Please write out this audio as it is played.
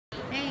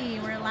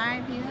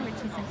live here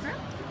with Krupp,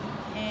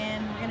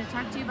 and we're going to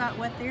talk to you about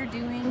what they're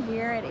doing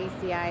here at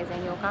ACI's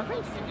annual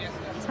conference.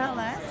 Tell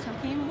us,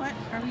 Joachim, what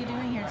are we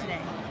doing here today?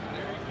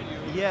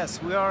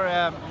 Yes, we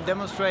are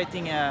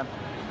demonstrating a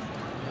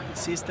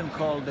system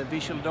called the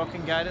Visual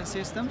Docking Guidance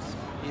Systems.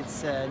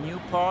 It's a new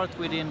part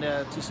within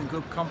the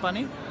thyssenkrupp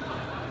company,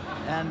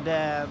 and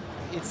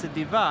it's a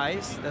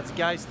device that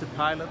guides the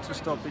pilot to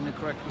stop in the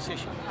correct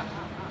position.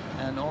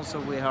 And also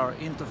we are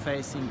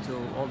interfacing to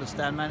all the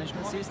stand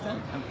management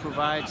system and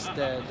provides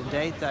the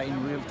data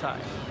in real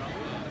time.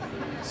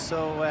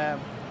 So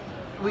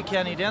we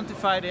can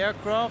identify the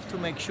aircraft to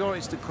make sure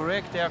it's the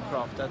correct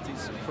aircraft that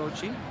is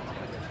approaching.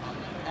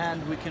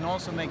 And we can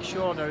also make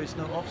sure there is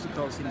no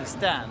obstacles in the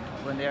stand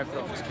when the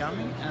aircraft is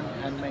coming,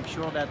 and make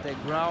sure that the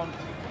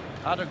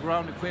other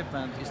ground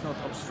equipment is not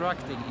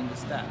obstructing in the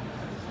stand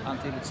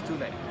until it's too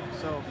late.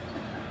 So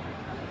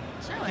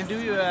I can do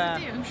you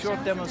a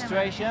short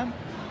demonstration.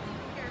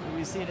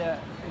 We see the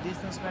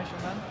distance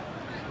measurement.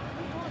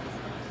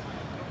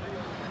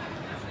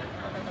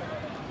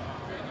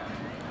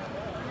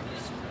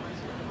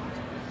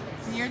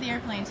 So you're the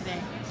airplane today?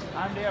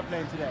 I'm the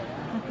airplane today.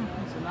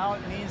 So now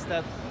it means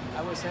that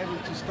I was able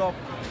to stop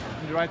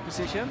in the right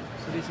position.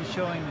 So this is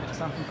showing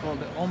something called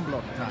the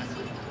on-block time.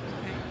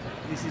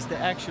 This is the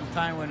actual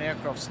time when the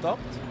aircraft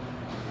stopped.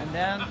 And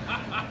then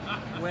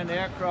when the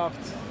aircraft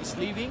is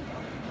leaving,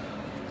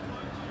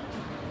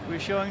 we're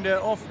showing the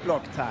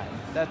off-block time.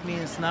 That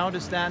means now the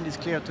stand is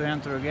clear to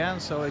enter again,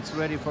 so it's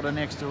ready for the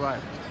next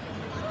arrival.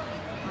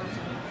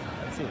 Awesome.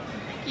 That's it.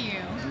 Thank you.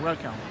 You're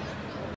welcome.